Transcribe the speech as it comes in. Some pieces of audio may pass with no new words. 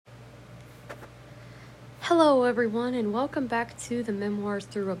Hello, everyone, and welcome back to the Memoirs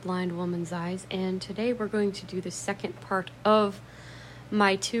Through a Blind Woman's Eyes. And today we're going to do the second part of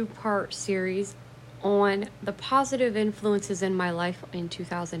my two-part series on the positive influences in my life in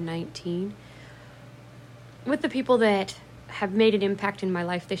 2019 with the people that have made an impact in my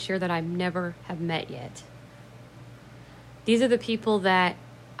life this year that I never have met yet. These are the people that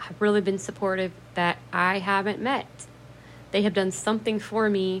have really been supportive that I haven't met. They have done something for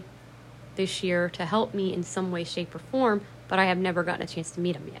me this year to help me in some way, shape, or form, but I have never gotten a chance to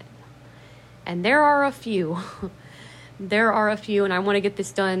meet them yet. And there are a few. And I want to get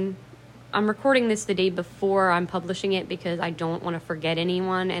this done. I'm recording this the day before I'm publishing it because I don't want to forget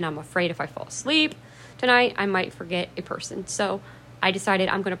anyone, and I'm afraid if I fall asleep tonight, I might forget a person. So I decided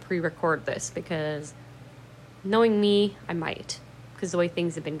I'm going to pre-record this because knowing me, I might. Because the way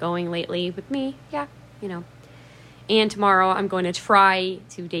things have been going lately with me, And tomorrow I'm going to try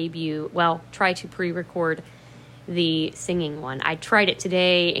to pre-record the singing one. I tried it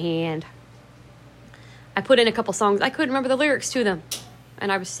today and I put in a couple songs. I couldn't remember the lyrics to them.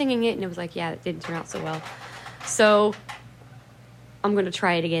 And I was singing it and it was like, it didn't turn out so well. So I'm going to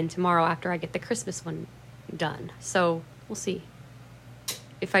try it again tomorrow after I get the Christmas one done. So we'll see.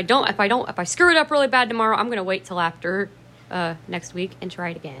 If I screw it up really bad tomorrow, I'm going to wait till after next week and try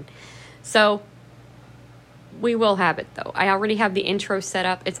it again. So we will have it, though. I already have the intro set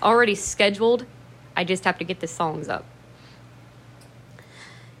up. It's already scheduled. I just have to get the songs up.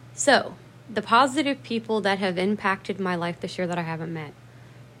 So, the positive people that have impacted my life this year that I haven't met.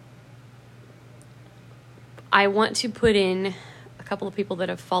 I want to put in a couple of people that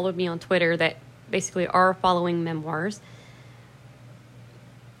have followed me on Twitter that basically are following Memoirs.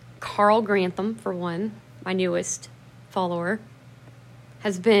 Carl Grantham, for one, my newest follower,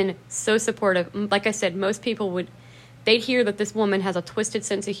 has been so supportive. Like I said, most people they'd hear that this woman has a twisted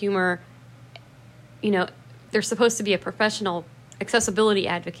sense of humor. They're supposed to be a professional accessibility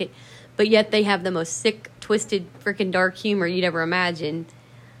advocate, but yet they have the most sick, twisted, freaking dark humor you'd ever imagine.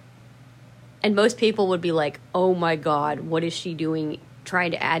 And most people would be like, oh my God, what is she doing trying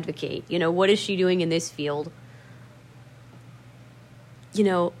to advocate? What is she doing in this field?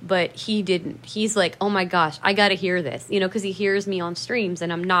 But he didn't. He's like, oh my gosh, I got to hear this, because he hears me on streams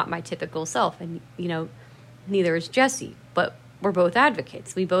and I'm not my typical self. And, neither is Jesse, but we're both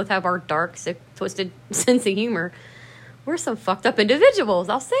advocates. We both have our dark, sick, twisted sense of humor. We're some fucked up individuals.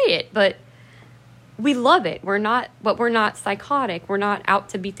 I'll say it, but we love it. We're not psychotic. We're not out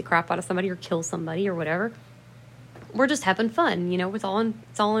to beat the crap out of somebody or kill somebody or whatever. We're just having fun, it's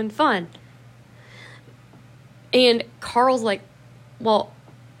all in fun. And Carl's like, well,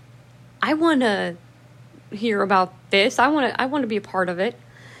 I want to hear about this. I want to be a part of it.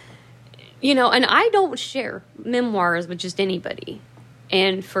 And I don't share memoirs with just anybody.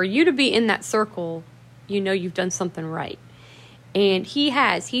 And for you to be in that circle, you've done something right. And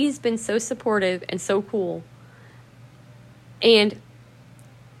he's been so supportive and so cool. And,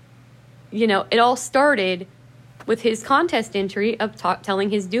 it all started with his contest entry of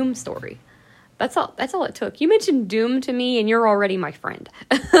telling his doom story. That's all it took. You mentioned Doom to me and you're already my friend.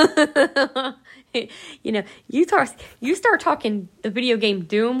 You start talking the video game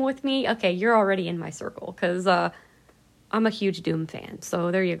Doom with me, okay, you're already in my circle because I'm a huge Doom fan.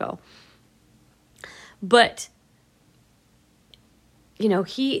 So there you go. But,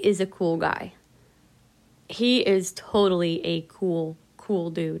 he is a cool guy. He is totally a cool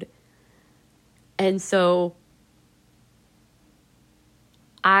dude. And so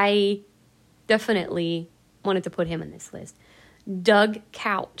I definitely wanted to put him in this list. Doug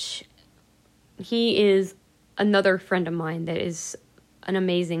Couch. He is another friend of mine that is an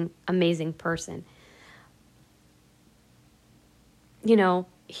amazing, amazing person.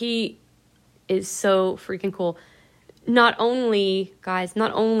 He is so freaking cool. Not only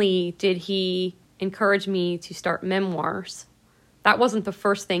did he encourage me to start Memoirs, that wasn't the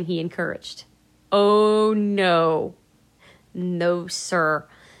first thing he encouraged. Oh, no. No, sir.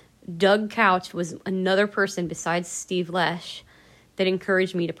 Doug Couch was another person besides Steve Lesh that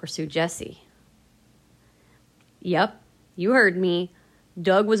encouraged me to pursue Jesse. Yep, you heard me.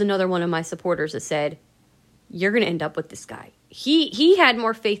 Doug was another one of my supporters that said, you're going to end up with this guy. He had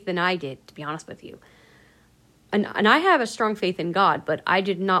more faith than I did, to be honest with you. And I have a strong faith in God, but I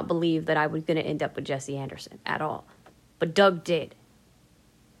did not believe that I was going to end up with Jesse Anderson at all. But Doug did.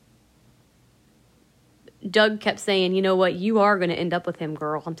 Doug kept saying, you know what, you are going to end up with him,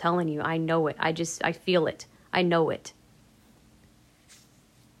 girl. I'm telling you, I know it. I feel it. I know it.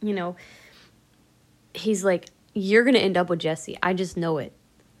 He's like, you're going to end up with Jesse. I just know it.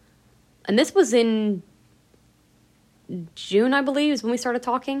 And this was in June, I believe, is when we started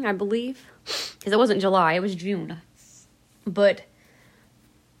talking, I believe. Because it wasn't July, it was June. But,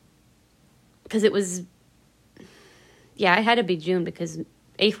 because it was, yeah, it had to be June because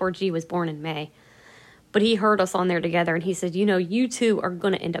A4G was born in May. But he heard us on there together, and he said, you know, you two are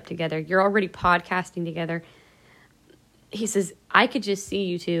going to end up together. You're already podcasting together. He says, I could just see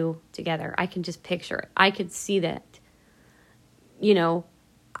you two together. I can just picture it. I could see that, you know,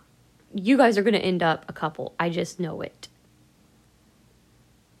 you guys are going to end up a couple. I just know it.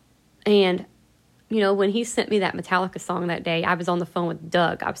 And, you know, when he sent me that Metallica song that day, I was on the phone with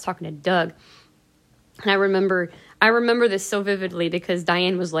Doug. I was talking to Doug. And I remember this so vividly because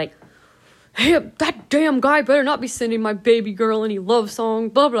Diane was like, hey, that damn guy better not be sending my baby girl any love song,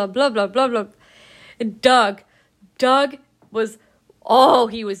 blah, blah, blah, blah, blah, blah. And Doug was,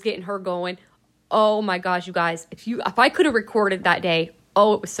 he was getting her going. Oh my gosh, you guys, if I could have recorded that day,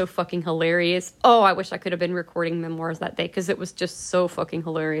 it was so fucking hilarious. I wish I could have been recording memoirs that day because it was just so fucking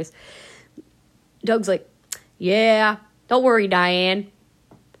hilarious. Doug's like, yeah, don't worry, Diane.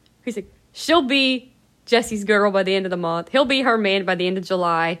 He's like, she'll be Jesse's girl by the end of the month. He'll be her man by the end of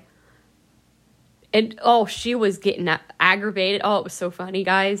July. And, she was getting aggravated. It was so funny,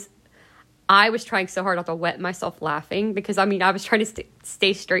 guys. I was trying so hard not to wet myself laughing because, I was trying to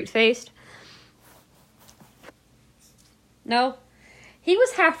stay straight-faced. No, he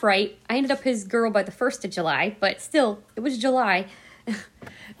was half right. I ended up his girl by the 1st of July, but still, it was July.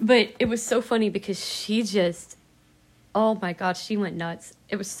 But it was so funny because she just, oh my God, she went nuts.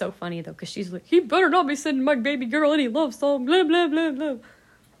 It was so funny, though, because she's like, he better not be sending my baby girl any love song, blah, blah, blah, blah.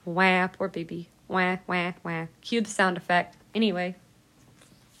 Wah, poor baby. Wah, wah, wah. Cue the sound effect. Anyway.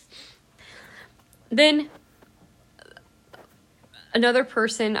 Then, another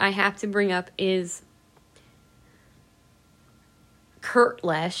person I have to bring up is Kurt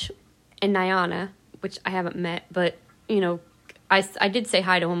Lesh and Nyana, which I haven't met, but, you know, I did say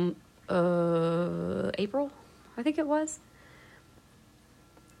hi to him, April, I think it was.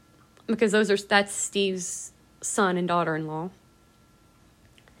 Because that's Steve's son and daughter-in-law.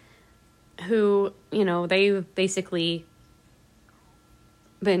 Who, you know, they've basically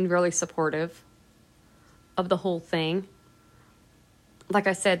been really supportive of the whole thing. Like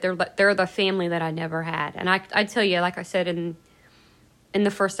I said, they're the family that I never had. And I tell you, like I said in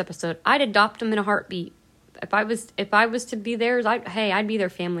the first episode, I'd adopt them in a heartbeat. If I was to be theirs, I'd be their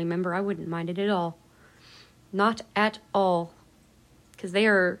family member. I wouldn't mind it at all. Not at all. Because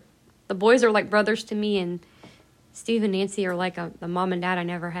the boys are like brothers to me, and Steve and Nancy are like the mom and dad I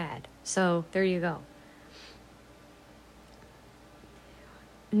never had. So, there you go.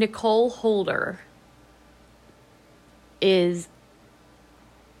 Nicole Holder is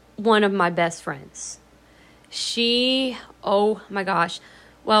one of my best friends. She, oh my gosh.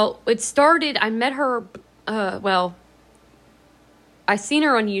 Well, it started, I met her, I seen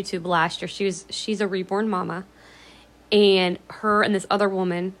her on YouTube last year. She's a reborn mama. And her and this other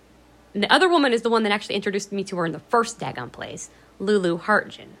woman, the other woman is the one that actually introduced me to her in the first Daggone Place, Lulu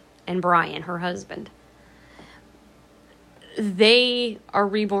Hartgen. And Brian, her husband. They are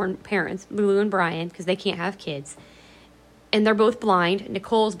reborn parents, Lulu and Brian, because they can't have kids. And they're both blind.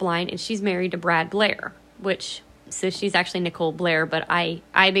 Nicole's blind, and she's married to Brad Blair, so she's actually Nicole Blair, but I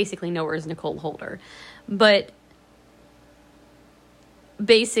basically know her as Nicole Holder. But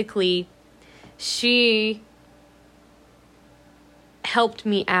basically, she helped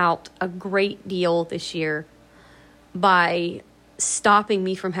me out a great deal this year by stopping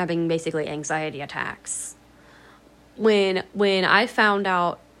me from having basically anxiety attacks. When I found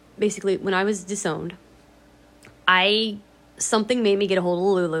out, basically when I was disowned, something made me get a hold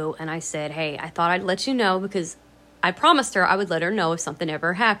of Lulu, and I said, hey, I thought I'd let you know because I promised her I would let her know if something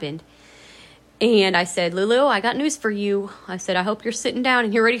ever happened. And I said, Lulu, I got news for you. I said, I hope you're sitting down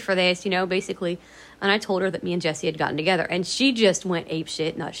and you're ready for this, basically. And I told her that me and Jesse had gotten together, and she just went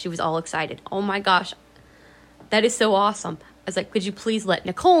apeshit nuts. She was all excited. Oh my gosh, that is so awesome. I was like, could you please let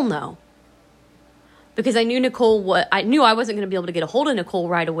Nicole know? Because I knew I knew I wasn't going to be able to get a hold of Nicole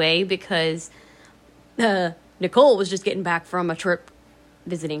right away because Nicole was just getting back from a trip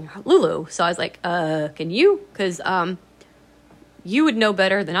visiting Lulu. So I was like, can you? Because you would know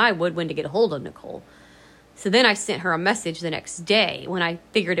better than I would when to get a hold of Nicole. So then I sent her a message the next day when I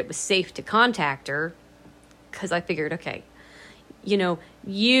figured it was safe to contact her. Because I figured, okay,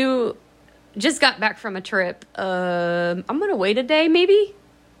 you just got back from a trip. I'm going to wait a day maybe.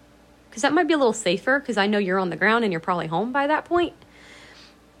 Because that might be a little safer because I know you're on the ground and you're probably home by that point.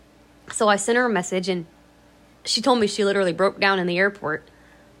 So I sent her a message, and she told me she literally broke down in the airport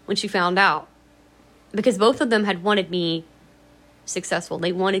when she found out. Because both of them had wanted me successful.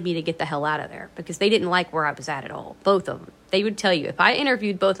 They wanted me to get the hell out of there because they didn't like where I was at all. Both of them. They would tell you, if I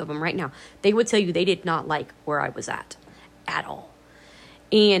interviewed both of them right now, they would tell you they did not like where I was at all.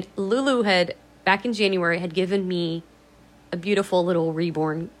 And Lulu had, back in January, had given me a beautiful little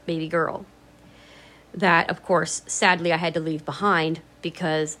reborn baby girl that, of course, sadly I had to leave behind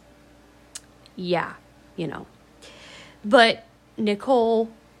because, yeah, you know. But Nicole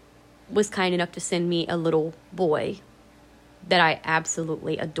was kind enough to send me a little boy that I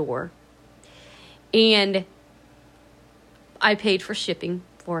absolutely adore. And I paid for shipping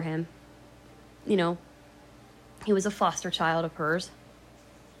for him. You know, he was a foster child of hers.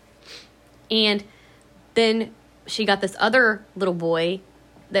 And then she got this other little boy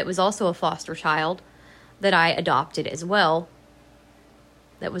that was also a foster child that I adopted as well.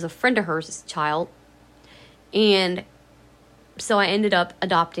 That was a friend of hers' child. And so I ended up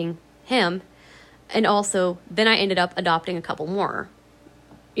adopting him. And also, then I ended up adopting a couple more.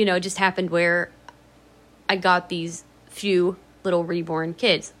 You know, it just happened where I got these few little reborn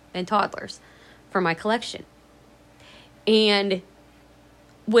kids and toddlers for my collection. And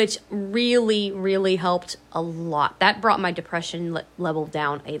which really, really helped a lot. That brought my depression level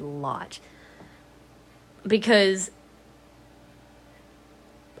down a lot. Because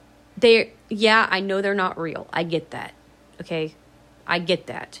I know they're not real. I get that. Okay? I get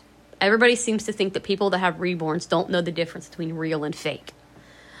that. Everybody seems to think that people that have reborns don't know the difference between real and fake.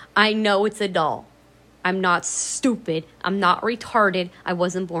 I know it's a doll. I'm not stupid. I'm not retarded. I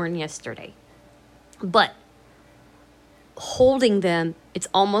wasn't born yesterday. But holding them, it's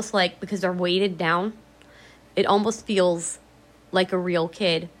almost like, because they're weighted down, it almost feels like a real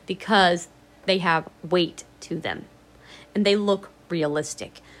kid because they have weight to them. And they look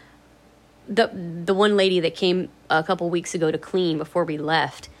realistic. The one lady that came a couple weeks ago to clean before we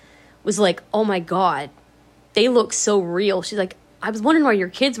left was like, oh my God, they look so real. She's like, I was wondering why your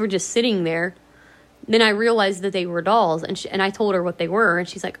kids were just sitting there. Then I realized that they were dolls, and I told her what they were, and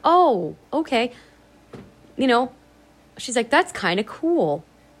she's like, oh, okay. You know, she's like, that's kind of cool.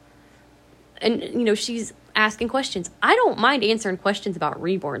 And, you know, she's asking questions. I don't mind answering questions about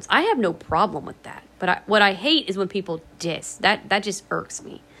reborns. I have no problem with that. But what I hate is when people diss. That just irks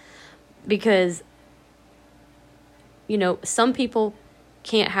me. Because, you know, some people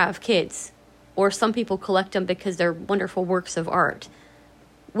can't have kids, or some people collect them because they're wonderful works of art.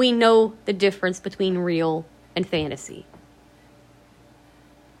 We know the difference between real and fantasy.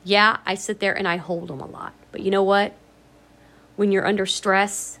 Yeah, I sit there and I hold them a lot. But you know what? When you're under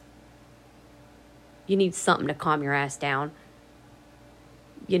stress, you need something to calm your ass down.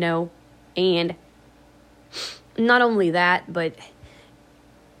 You know? And not only that, but,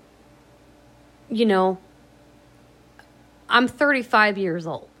 you know, I'm 35 years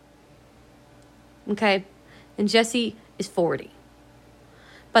old. Okay? And Jesse is 40.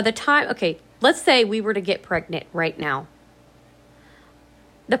 By the time, okay, let's say we were to get pregnant right now.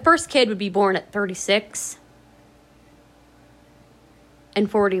 The first kid would be born at 36 and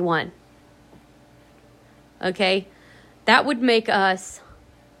 41. Okay? That would make us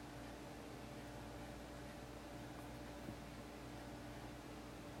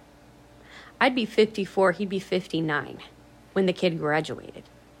I'd be 54, he'd be 59 when the kid graduated.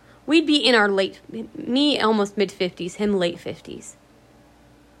 We'd be in our me almost mid-50s, him late 50s.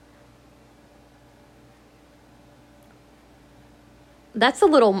 That's a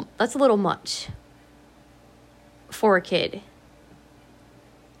little much for a kid.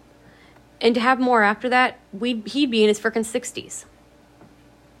 And to have more after that, he'd be in his frickin' 60s.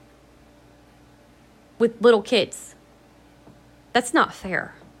 With little kids. That's not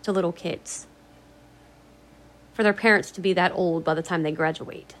fair to little kids. For their parents to be that old by the time they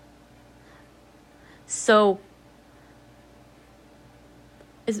graduate. So,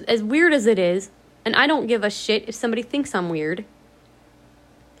 as weird as it is, and I don't give a shit if somebody thinks I'm weird,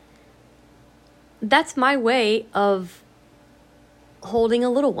 that's my way of holding a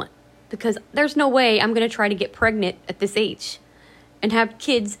little one. Because there's no way I'm going to try to get pregnant at this age and have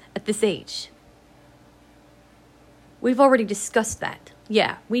kids at this age. We've already discussed that.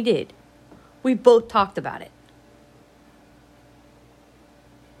 Yeah, we did. We both talked about it.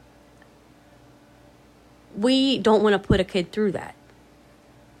 We don't want to put a kid through that.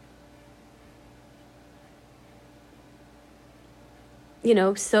 You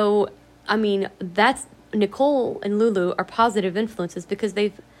know, so, I mean, that's, Nicole and Lulu are positive influences because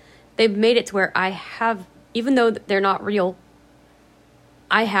they've made it to where I have, even though they're not real,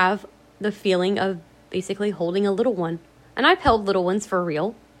 I have the feeling of basically holding a little one. And I've held little ones for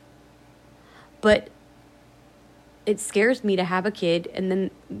real. But it scares me to have a kid and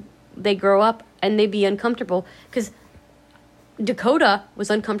then they grow up and they be uncomfortable. Because Dakota was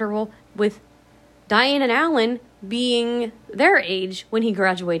uncomfortable with Diane and Alan being their age when he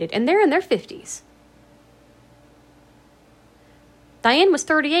graduated, and they're in their 50s. Diane was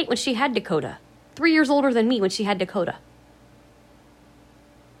 38 when she had Dakota. 3 years older than me when she had Dakota.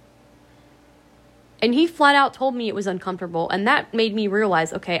 And he flat out told me it was uncomfortable, and that made me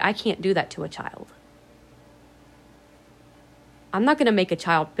realize, okay, I can't do that to a child. I'm not going to make a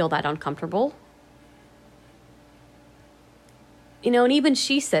child feel that uncomfortable. You know, and even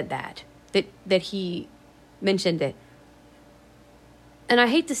she said that he mentioned it. And I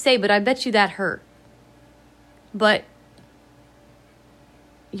hate to say, but I bet you that hurt. But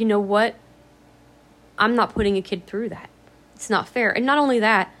you know what? I'm not putting a kid through that. It's not fair. And not only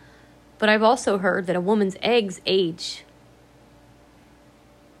that, but I've also heard that a woman's eggs age.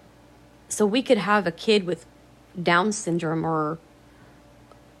 So we could have a kid with Down syndrome or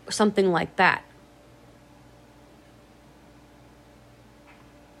something like that.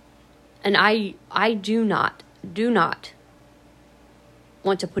 And I do not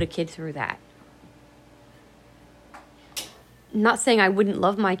want to put a kid through that. I'm not saying I wouldn't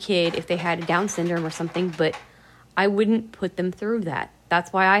love my kid if they had Down syndrome or something, but I wouldn't put them through that.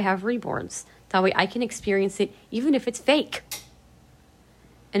 That's why I have reborns. That way I can experience it even if it's fake.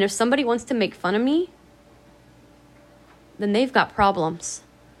 And if somebody wants to make fun of me, then they've got problems.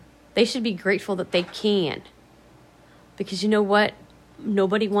 They should be grateful that they can. Because you know what?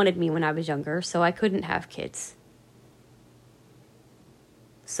 Nobody wanted me when I was younger, so I couldn't have kids.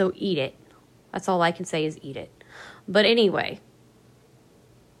 So eat it. That's all I can say is eat it. But anyway,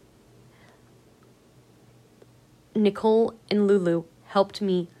 Nicole and Lulu helped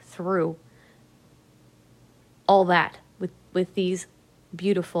me through all that with these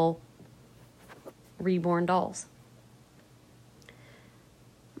beautiful reborn dolls.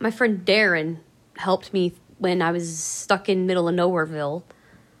 My friend Darren helped me when I was stuck in middle of Nowhereville.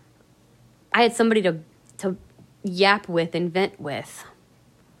 I had somebody to yap with and vent with.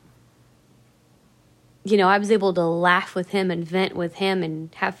 You know, I was able to laugh with him and vent with him and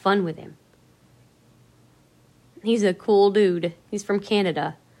have fun with him. He's a cool dude. He's from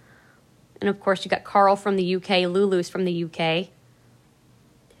Canada. And of course, you got Carl from the UK. Lulu's from the UK.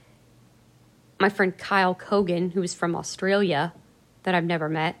 My friend Kyle Kogan, who's from Australia, that I've never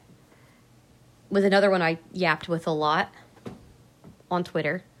met, was another one I yapped with a lot on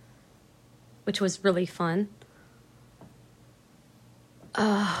Twitter, which was really fun.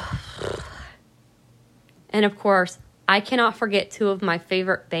 And of course, I cannot forget two of my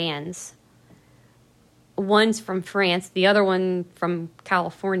favorite bands. One's from France, the other one from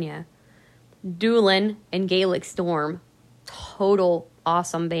California. Doolin and Gaelic Storm. Total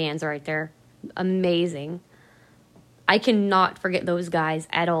awesome bands right there. Amazing. I cannot forget those guys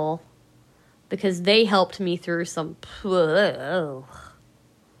at all. Because they helped me through some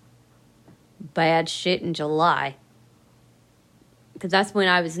bad shit in July. Because that's when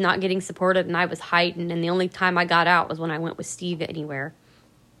I was not getting supported and I was hiding. And the only time I got out was when I went with Steve anywhere.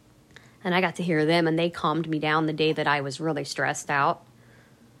 And I got to hear them and they calmed me down the day that I was really stressed out.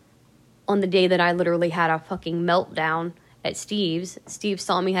 On the day that I literally had a fucking meltdown at Steve's. Steve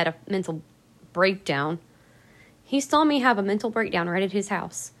saw me had a mental breakdown. He saw me have a mental breakdown right at his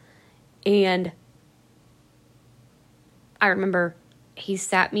house. And I remember he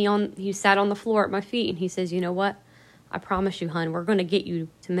sat on the floor at my feet and he says, you know what? I promise you, hon, we're going to get you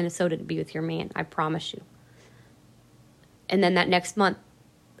to Minnesota to be with your man. I promise you. And then that next month,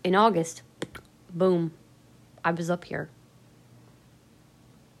 in August, boom, I was up here.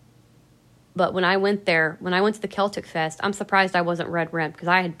 But when I went to the Celtic Fest, I'm surprised I wasn't red rimmed because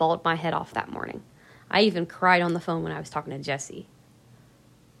I had bawled my head off that morning. I even cried on the phone when I was talking to Jesse.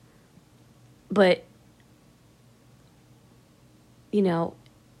 But, you know,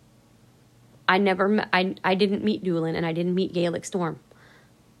 I didn't meet Doolin and I didn't meet Gaelic Storm.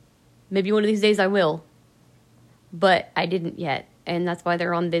 Maybe one of these days I will. But I didn't yet. And that's why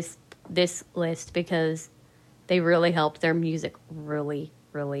they're on this list, because they really helped. Their music really,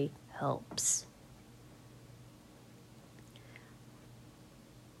 really helps.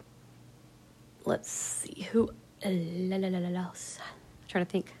 Let's see who else. I'm trying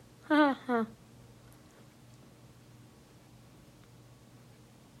to think.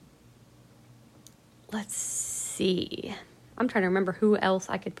 Let's see. I'm trying to remember who else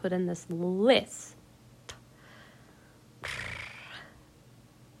I could put in this list.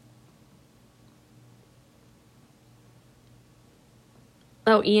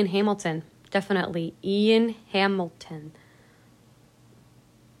 Oh, Ian Hamilton. Definitely. Ian Hamilton.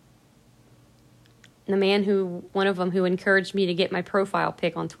 The man one of them who encouraged me to get my profile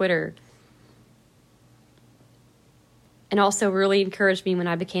pic on Twitter. and also really encouraged me when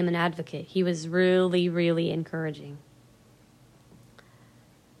I became an advocate. He was really, really encouraging.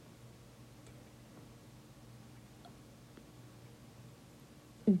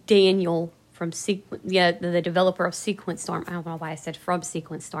 Daniel from the developer of Sequence Storm. I don't know why I said from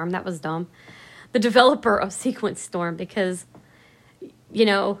Sequence Storm. That was dumb. The developer of Sequence Storm, because, you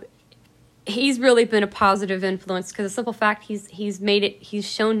know, he's really been a positive influence, because the simple fact he's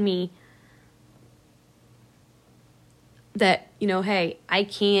shown me that, you know, hey, I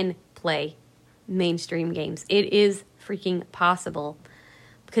can play mainstream games. It is freaking possible,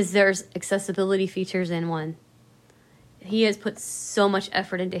 because there's accessibility features in one. He has put so much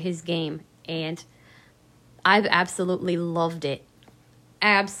effort into his game, and I've absolutely loved it.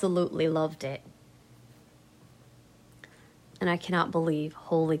 Absolutely loved it. And I cannot believe,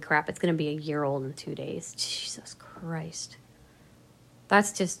 holy crap, it's going to be a year old in 2 days. Jesus Christ.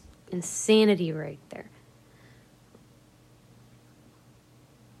 That's just insanity right there.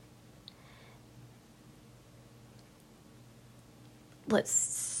 Let's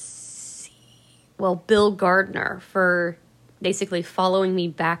see. Well, Bill Gardner, for basically following me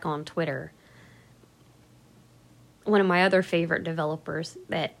back on Twitter. One of my other favorite developers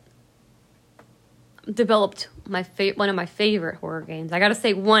that developed one of my favorite horror games. I gotta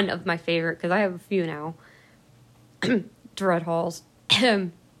say one of my favorite, because I have a few now. Dread Halls.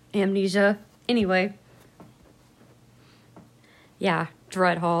 Amnesia. Anyway. Yeah,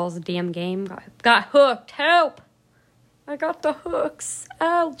 Dread Halls, damn game. Got hooked. Help! I got the hooks.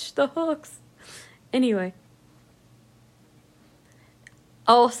 Ouch, the hooks. Anyway.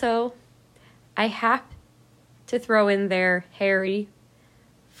 Also, I have to throw in there Harry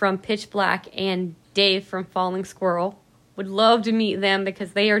from Pitch Black and Dave from Falling Squirrel. Would love to meet them,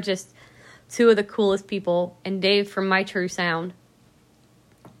 because they are just two of the coolest people. And Dave from My True Sound.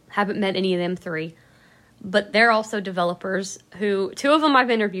 Haven't met any of them three. But they're also developers who, two of them I've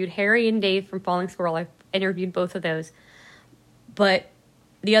interviewed. Harry and Dave from Falling Squirrel, I've interviewed both of those. But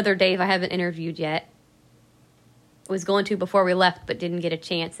the other Dave I haven't interviewed yet. Was going to before we left, but didn't get a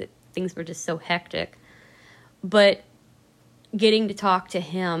chance. Things were just so hectic. But getting to talk to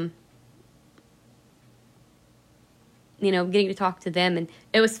him, you know, getting to talk to them. And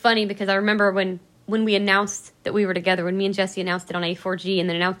it was funny, because I remember when we announced that we were together, when me and Jesse announced it on A4G and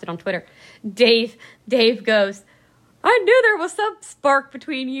then announced it on Twitter, Dave goes, I knew there was some spark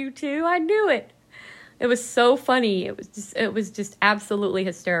between you two. I knew it. It was so funny. It was just absolutely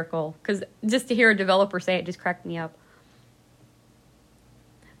hysterical, because just to hear a developer say it just cracked me up.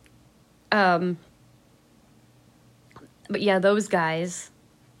 But yeah, those guys,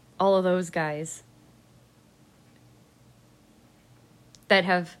 all of those guys that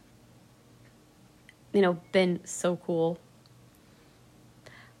have, you know, been so cool.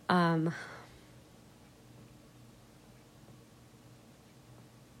 I'm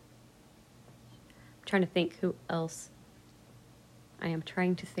trying to think who else. I am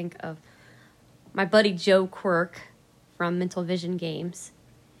trying to think of my buddy Joe Quirk from Mental Vision Games.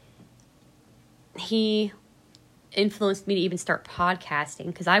 He influenced me to even start podcasting,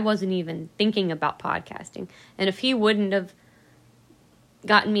 because I wasn't even thinking about podcasting. And if he wouldn't have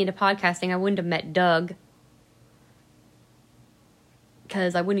gotten me into podcasting, I wouldn't have met Doug,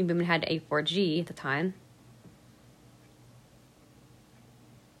 because I wouldn't have even had A4G at the time.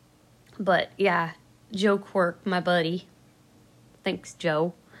 But yeah, Joe Quirk, my buddy. Thanks,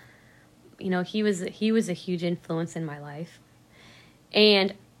 Joe. You know, he was a huge influence in my life.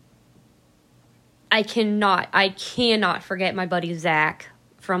 And I cannot forget my buddy Zach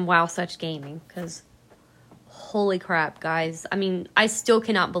from Wow Such Gaming, because holy crap, guys. I mean, I still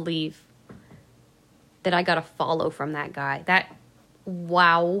cannot believe that I got a follow from that guy. That,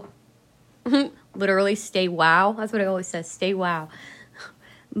 wow. Literally, stay wow. That's what it always says, stay wow.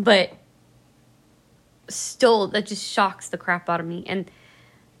 But still, that just shocks the crap out of me. And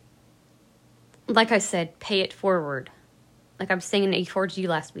like I said, pay it forward. Like I was saying in A4G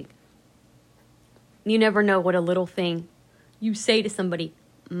last week. You never know what a little thing you say to somebody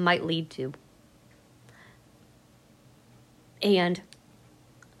might lead to. And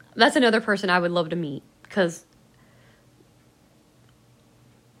that's another person I would love to meet, because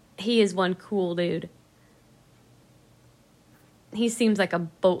he is one cool dude. He seems like a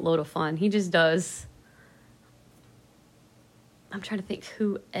boatload of fun. He just does. I'm trying to think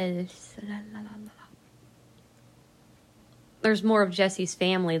who else. There's more of Jesse's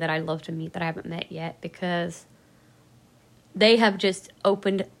family that I'd love to meet that I haven't met yet, because they have just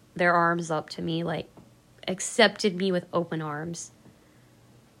opened their arms up to me, like accepted me with open arms.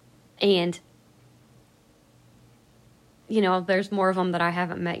 And, you know, there's more of them that I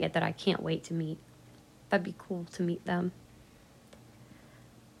haven't met yet that I can't wait to meet. That'd be cool to meet them.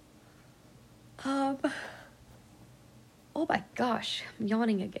 Um, oh my gosh, I'm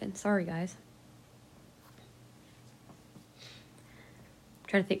yawning again. Sorry, guys. I'm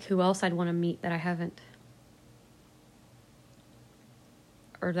trying to think who else I'd want to meet that I haven't.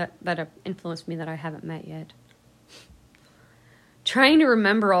 Or that have influenced me that I haven't met yet. Trying to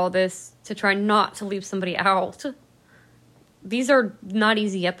remember all this to try not to leave somebody out. These are not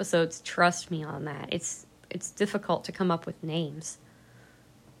easy episodes, trust me on that. It's difficult to come up with names.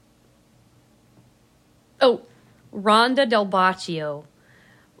 Oh, Rhonda Del Baccio.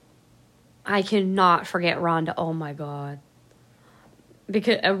 I cannot forget Rhonda. Oh my God.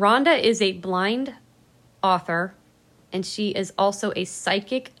 Because Rhonda is a blind author, and she is also a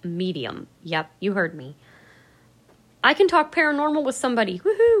psychic medium. Yep, you heard me. I can talk paranormal with somebody.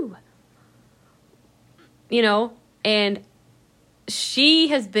 Woohoo! You know, and she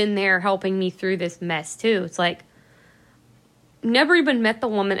has been there helping me through this mess too. It's like, never even met the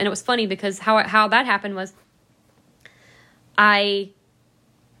woman. And it was funny because how that happened was I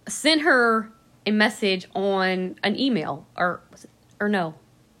sent her a message on an email or no,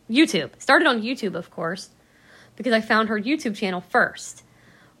 YouTube. Started on YouTube, of course, because I found her YouTube channel first,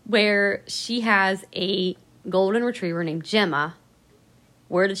 where she has a golden retriever named Gemma.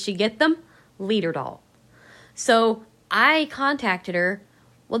 Where did she get them? Leader Dog. So I contacted her.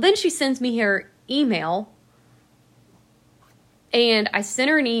 Well, then she sends me her email, and I sent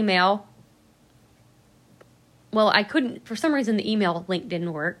her an email. Well, I couldn't, for some reason the email link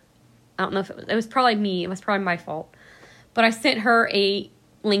didn't work. I don't know if it was probably me. It was probably my fault. But I sent her a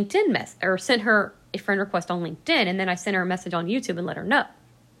LinkedIn message, or sent her a friend request on LinkedIn, and then I sent her a message on YouTube and let her know.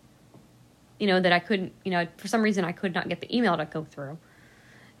 You know, that I couldn't, for some reason I could not get the email to go through.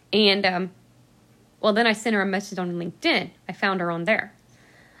 And, well, then I sent her a message on LinkedIn. I found her on there.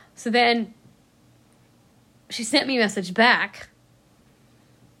 So then she sent me a message back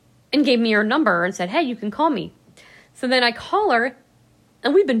and gave me her number and said, hey, you can call me. So then I call her,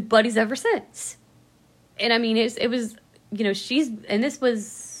 and we've been buddies ever since. And I mean, it was, and this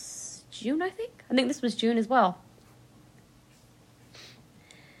was June, I think. I think this was June as well.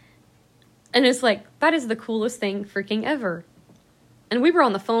 And it's like, that is the coolest thing freaking ever. And we were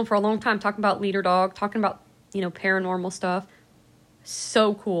on the phone for a long time talking about Leader Dog, talking about, paranormal stuff.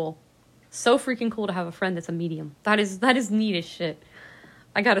 So cool. So freaking cool to have a friend that's a medium. That is neat as shit.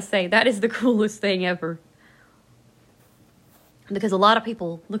 I gotta say, that is the coolest thing ever. Because a lot of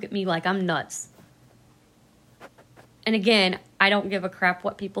people look at me like I'm nuts. And again, I don't give a crap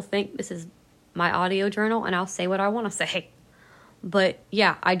what people think. This is my audio journal, and I'll say what I want to say. But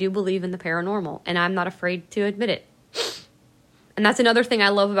yeah, I do believe in the paranormal, and I'm not afraid to admit it. And that's another thing I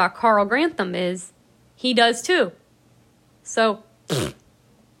love about Carl Grantham is he does too. So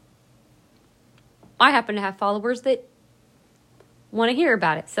I happen to have followers that want to hear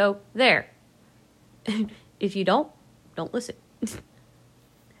about it. So there. If you don't listen.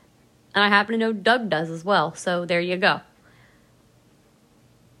 And I happen to know Doug does as well. So there you go.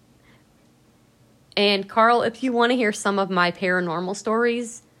 And Carl, if you want to hear some of my paranormal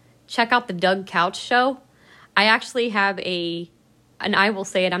stories, check out the Doug Couch Show. I actually have and I will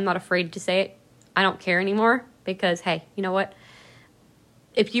say it, I'm not afraid to say it. I don't care anymore because, hey, you know what?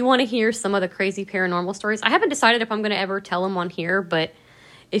 If you want to hear some of the crazy paranormal stories, I haven't decided if I'm going to ever tell them on here, but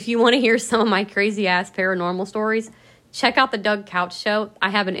if you want to hear some of my crazy ass paranormal stories, check out the Doug Couch Show. I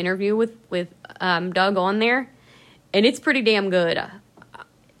have an interview with Doug on there, and it's pretty damn good.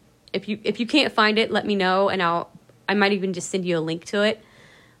 If you can't find it, let me know, and I might even just send you a link to it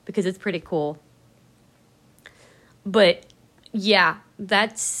because it's pretty cool. But yeah,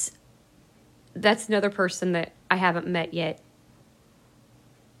 that's another person that I haven't met yet.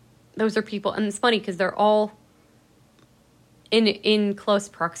 Those are people, and it's funny because they're all in close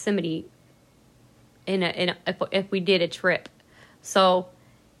proximity. If we did a trip, so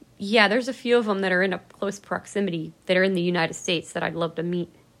yeah, there's a few of them that are in a close proximity that are in the United States that I'd love to meet.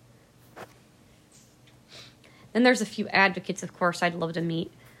 Then there's a few advocates, of course, I'd love to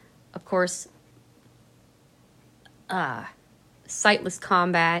meet. Of course, Sightless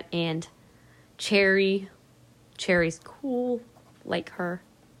Combat and Cherry. Cherry's cool, like her.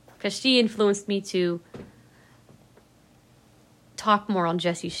 Because she influenced me to talk more on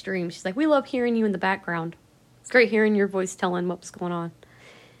Jesse's stream. She's like, we love hearing you in the background. It's great hearing your voice telling what's going on.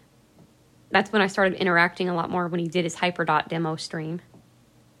 That's when I started interacting a lot more when he did his Hyperdot demo stream.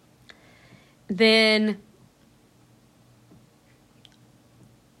 Then,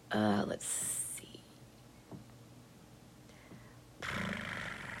 let's see.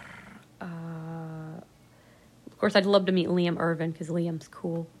 Of course, I'd love to meet Liam Irvin because Liam's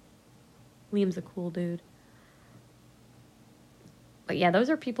cool. Liam's a cool dude. But yeah, those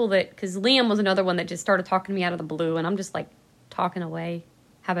are people that, because Liam was another one that just started talking to me out of the blue, and I'm just like talking away,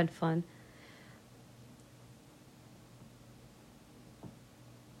 having fun.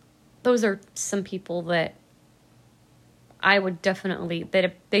 Those are some people that I would definitely, that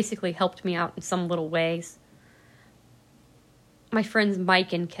have basically helped me out in some little ways. My friends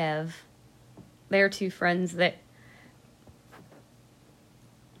Mike and Kev, they're two friends that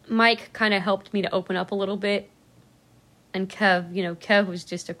Mike kind of helped me to open up a little bit. And Kev, Kev was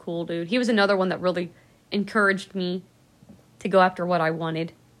just a cool dude. He was another one that really encouraged me to go after what I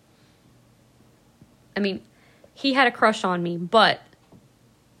wanted. I mean, he had a crush on me, but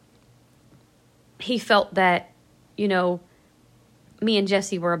he felt that, me and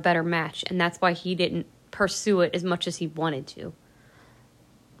Jesse were a better match, and that's why he didn't pursue it as much as he wanted to.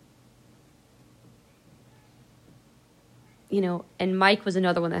 And Mike was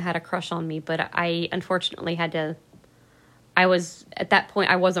another one that had a crush on me, but I unfortunately at that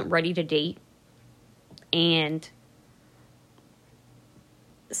point, I wasn't ready to date. And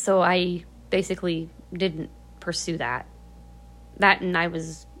so I basically didn't pursue that. And I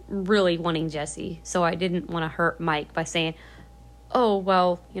was really wanting Jesse, so I didn't want to hurt Mike by saying, oh,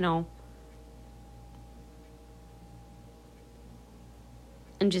 well,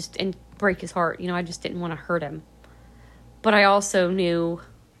 and break his heart. I just didn't want to hurt him. But I also knew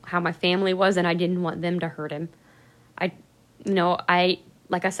how my family was, and I didn't want them to hurt him.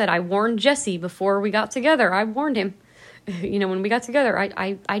 Like I said, I warned Jesse before we got together. I warned him. When we got together,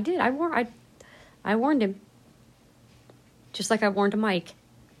 I did. I warned him. Just like I warned Mike.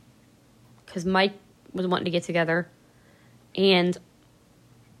 Because Mike was wanting to get together. And,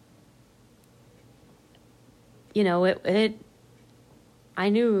 I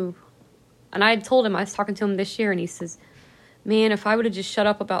knew. And I had told him, I was talking to him this year, and he says, man, if I would have just shut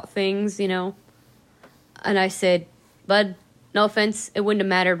up about things, And I said, bud, no offense, it wouldn't have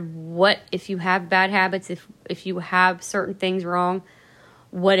mattered what, if you have bad habits, if you have certain things wrong,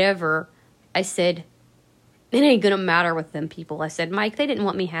 whatever. I said, it ain't gonna matter with them people. I said, Mike, they didn't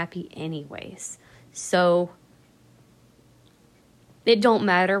want me happy anyways. So it don't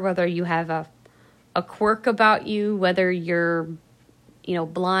matter whether you have a quirk about you, whether you're,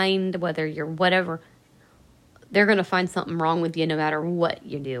 blind, whether you're whatever. They're going to find something wrong with you no matter what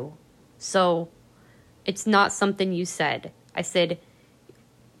you do. So it's not something you said. I said,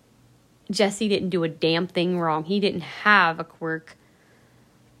 Jesse didn't do a damn thing wrong. He didn't have a quirk.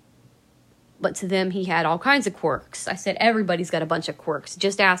 But to them, he had all kinds of quirks. I said, everybody's got a bunch of quirks.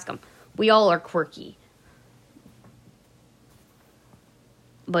 Just ask them. We all are quirky.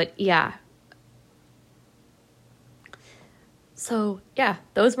 But yeah. So yeah,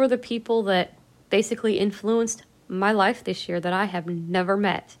 those were the people that basically influenced my life this year that I have never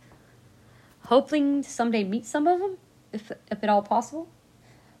met. Hoping to someday meet some of them, if at all possible.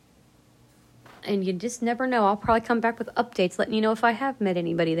 And you just never know. I'll probably come back with updates letting you know if I have met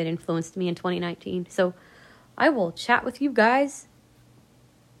anybody that influenced me in 2019. So I will chat with you guys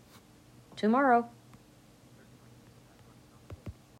tomorrow.